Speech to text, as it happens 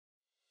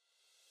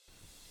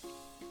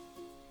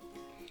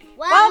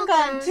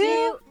Welcome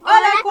to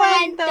Hola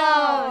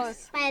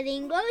Cuentos!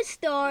 Bilingual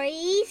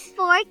stories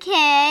for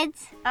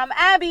kids. I'm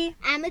Abby.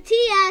 I'm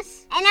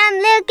Matias. And I'm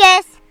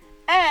Lucas.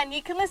 And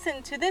you can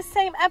listen to this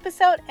same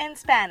episode in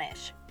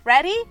Spanish.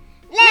 Ready?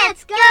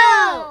 Let's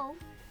go!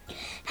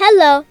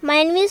 Hello,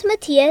 my name is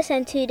Matias,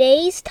 and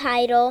today's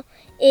title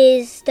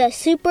is The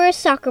Super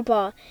Soccer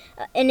Ball.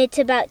 And it's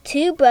about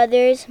two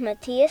brothers,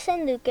 Matias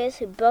and Lucas,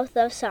 who both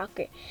love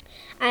soccer.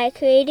 I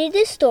created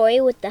this story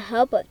with the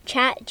help of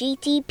Chat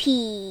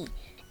GTP.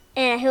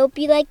 And I hope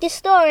you like the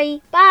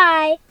story.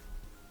 Bye!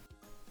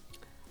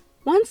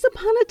 Once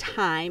upon a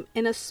time,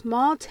 in a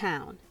small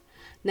town,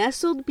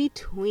 nestled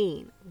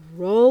between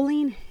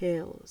rolling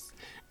hills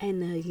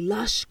and a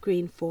lush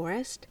green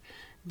forest,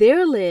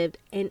 there lived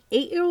an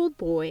 8-year-old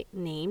boy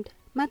named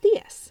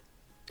Matias.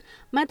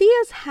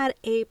 Matias had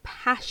a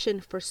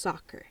passion for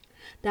soccer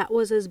that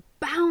was as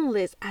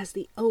boundless as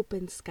the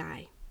open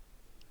sky.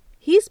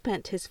 He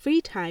spent his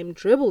free time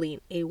dribbling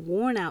a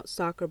worn-out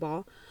soccer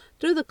ball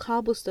through the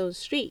cobblestone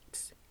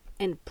streets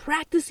and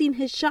practicing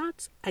his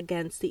shots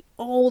against the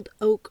old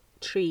oak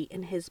tree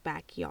in his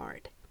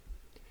backyard.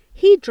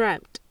 He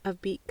dreamt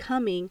of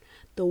becoming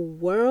the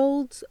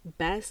world's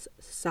best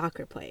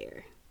soccer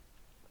player.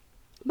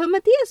 But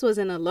Matias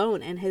wasn't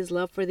alone in his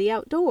love for the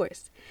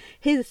outdoors.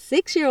 His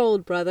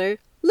 6-year-old brother,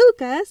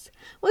 Lucas,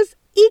 was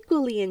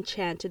equally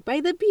enchanted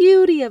by the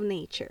beauty of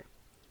nature.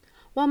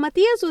 While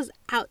Matias was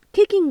out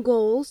kicking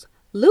goals,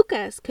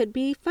 Lucas could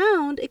be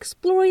found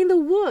exploring the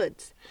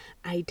woods,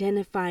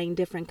 identifying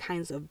different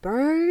kinds of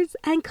birds,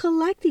 and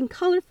collecting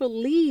colorful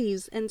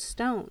leaves and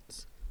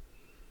stones.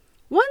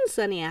 One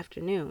sunny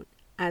afternoon,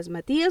 as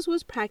Matias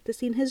was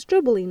practicing his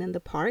dribbling in the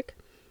park,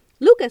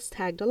 Lucas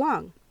tagged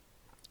along,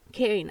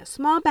 carrying a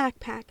small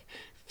backpack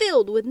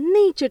filled with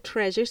nature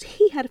treasures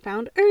he had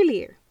found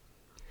earlier.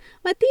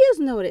 Matias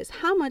noticed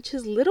how much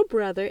his little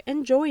brother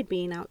enjoyed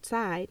being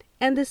outside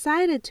and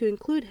decided to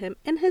include him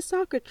in his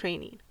soccer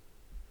training.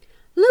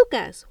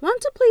 "Lucas, want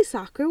to play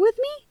soccer with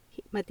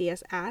me?"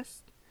 Matias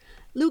asked.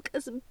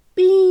 Lucas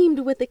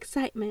beamed with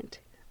excitement.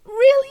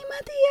 "Really,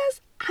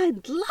 Matias?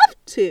 I'd love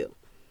to."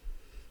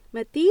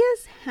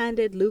 Matias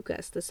handed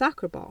Lucas the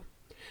soccer ball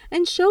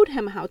and showed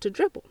him how to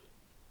dribble.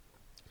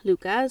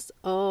 Lucas,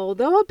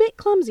 although a bit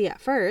clumsy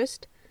at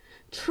first,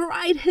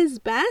 tried his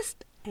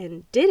best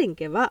and didn't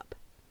give up.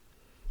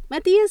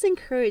 Matias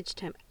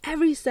encouraged him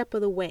every step of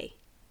the way,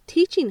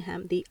 teaching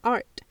him the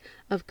art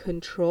of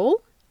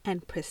control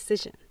and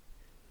precision.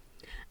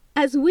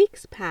 As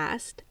weeks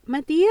passed,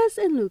 Matias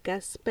and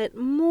Lucas spent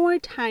more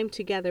time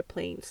together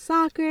playing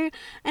soccer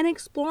and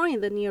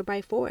exploring the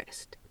nearby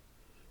forest.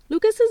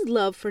 Lucas's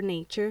love for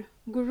nature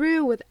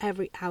grew with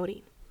every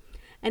outing,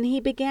 and he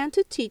began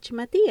to teach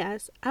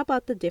Matias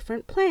about the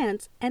different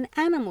plants and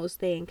animals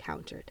they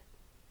encountered.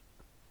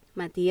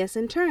 Matias,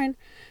 in turn,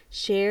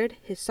 shared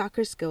his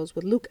soccer skills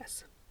with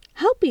Lucas,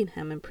 helping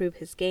him improve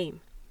his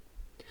game.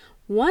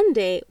 One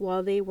day,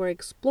 while they were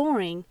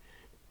exploring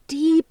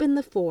deep in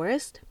the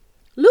forest,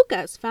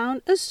 Lucas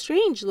found a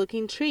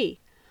strange-looking tree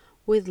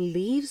with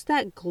leaves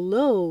that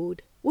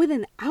glowed with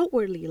an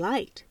outwardly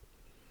light.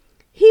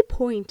 He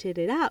pointed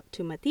it out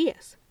to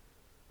Matias,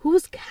 who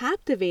was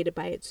captivated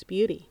by its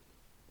beauty.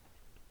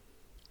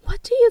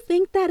 "What do you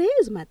think that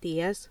is,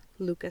 Matias?"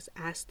 Lucas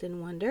asked in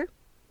wonder.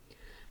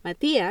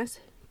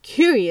 Matias,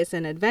 curious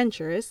and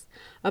adventurous,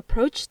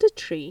 approached the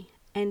tree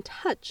and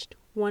touched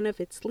one of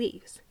its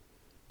leaves.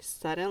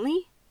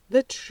 Suddenly,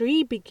 the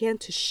tree began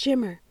to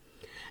shimmer,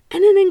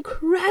 and an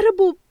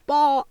incredible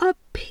ball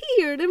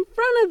appeared in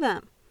front of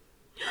them.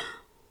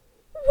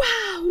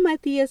 "Wow!"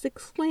 Matias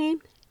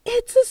exclaimed.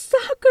 "It's a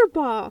soccer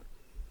ball!"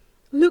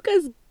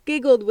 Lucas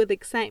giggled with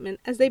excitement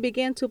as they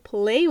began to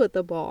play with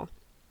the ball.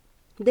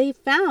 They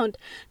found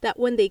that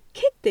when they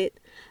kicked it,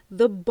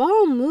 the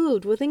ball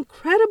moved with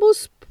incredible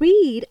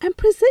speed and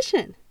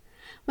precision.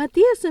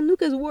 Matias and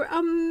Lucas were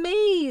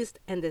amazed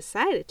and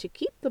decided to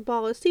keep the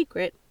ball a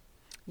secret,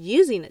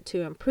 using it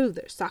to improve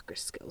their soccer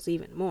skills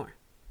even more.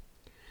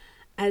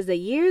 As the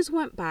years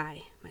went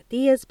by,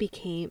 Matias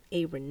became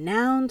a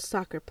renowned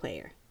soccer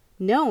player,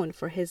 known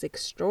for his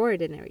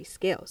extraordinary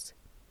skills.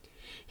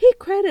 He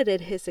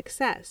credited his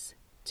success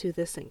to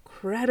this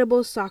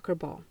incredible soccer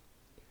ball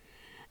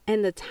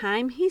and the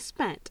time he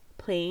spent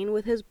playing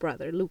with his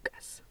brother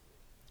Lucas.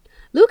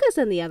 Lucas,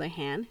 on the other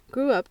hand,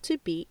 grew up to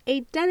be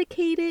a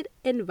dedicated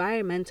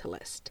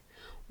environmentalist,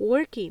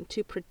 working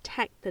to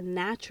protect the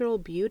natural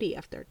beauty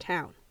of their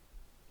town.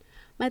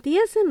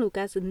 Matias and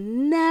Lucas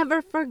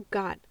never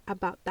forgot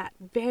about that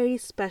very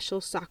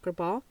special soccer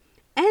ball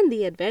and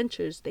the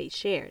adventures they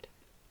shared.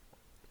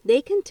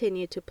 They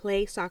continued to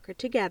play soccer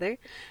together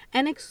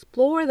and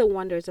explore the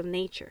wonders of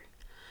nature,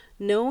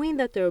 knowing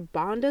that their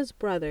bond as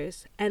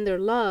brothers and their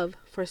love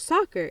for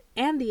soccer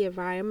and the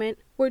environment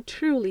were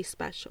truly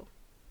special.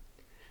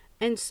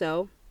 And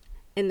so,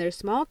 in their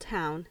small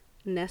town,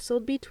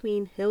 nestled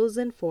between hills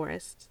and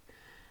forests,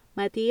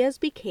 Matias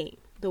became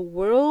the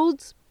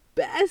world's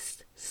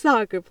best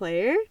soccer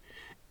player,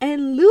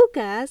 and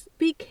Lucas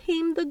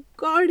became the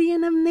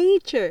guardian of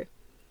nature,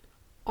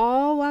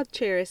 all while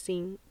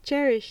cherishing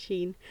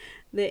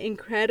the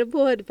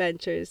incredible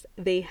adventures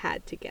they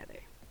had together.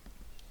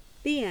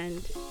 The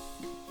end.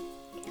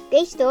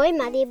 Great story,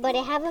 Muddy, but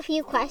I have a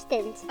few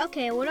questions.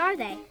 Okay, what are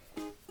they?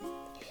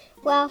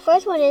 Well,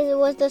 first one is,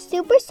 was the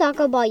super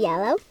soccer ball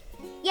yellow?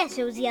 Yes,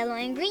 it was yellow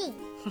and green.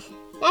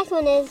 Next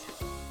one is,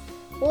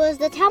 was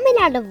the town made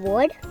out of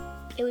wood?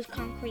 It was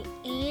concrete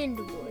and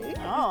wood.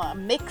 Oh, a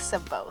mix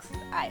of both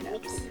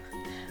items.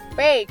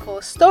 Very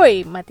cool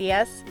story,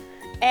 Matias.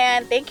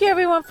 And thank you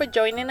everyone for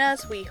joining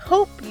us. We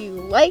hope you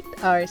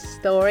liked our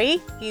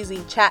story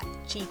using Chat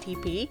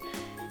GTP.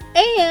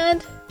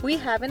 And we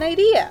have an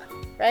idea,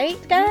 right,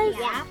 guys?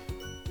 Yeah.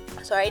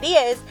 So our idea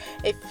is,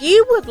 if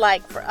you would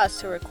like for us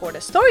to record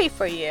a story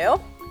for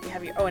you, you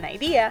have your own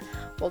idea,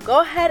 well,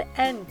 go ahead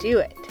and do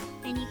it.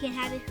 And you can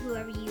have it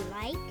whoever you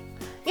like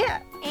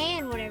Yeah,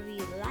 and whatever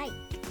you like.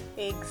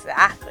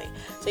 exactly.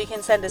 So you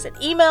can send us an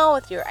email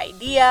with your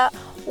idea.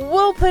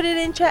 We'll put it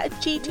in Chat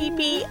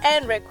GTP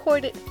and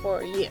record it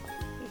for you.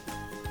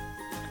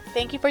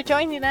 Thank you for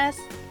joining us.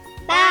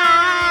 Bye.